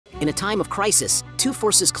In a time of crisis, two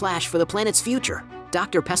forces clash for the planet's future.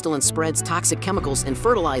 Dr. Pestilence spreads toxic chemicals and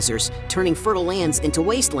fertilizers, turning fertile lands into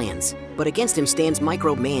wastelands. But against him stands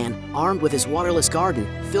Microbeman, armed with his waterless garden,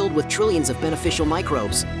 filled with trillions of beneficial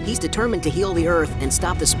microbes. He's determined to heal the Earth and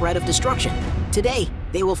stop the spread of destruction. Today,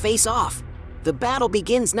 they will face off. The battle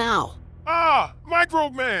begins now. Ah,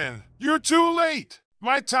 Microbeman, you're too late.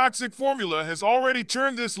 My toxic formula has already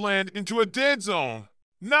turned this land into a dead zone.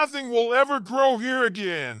 Nothing will ever grow here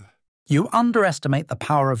again. You underestimate the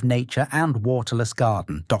power of nature and waterless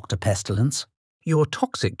garden, Dr. Pestilence. Your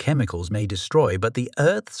toxic chemicals may destroy, but the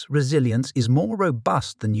Earth's resilience is more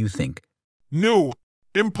robust than you think. No,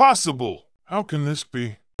 impossible. How can this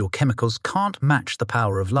be? Your chemicals can't match the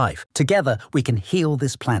power of life. Together, we can heal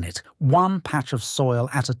this planet, one patch of soil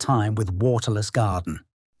at a time with waterless garden.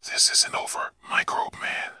 This isn't over,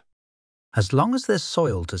 Microbeman. As long as there's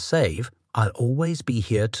soil to save, I'll always be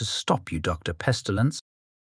here to stop you, Dr. Pestilence.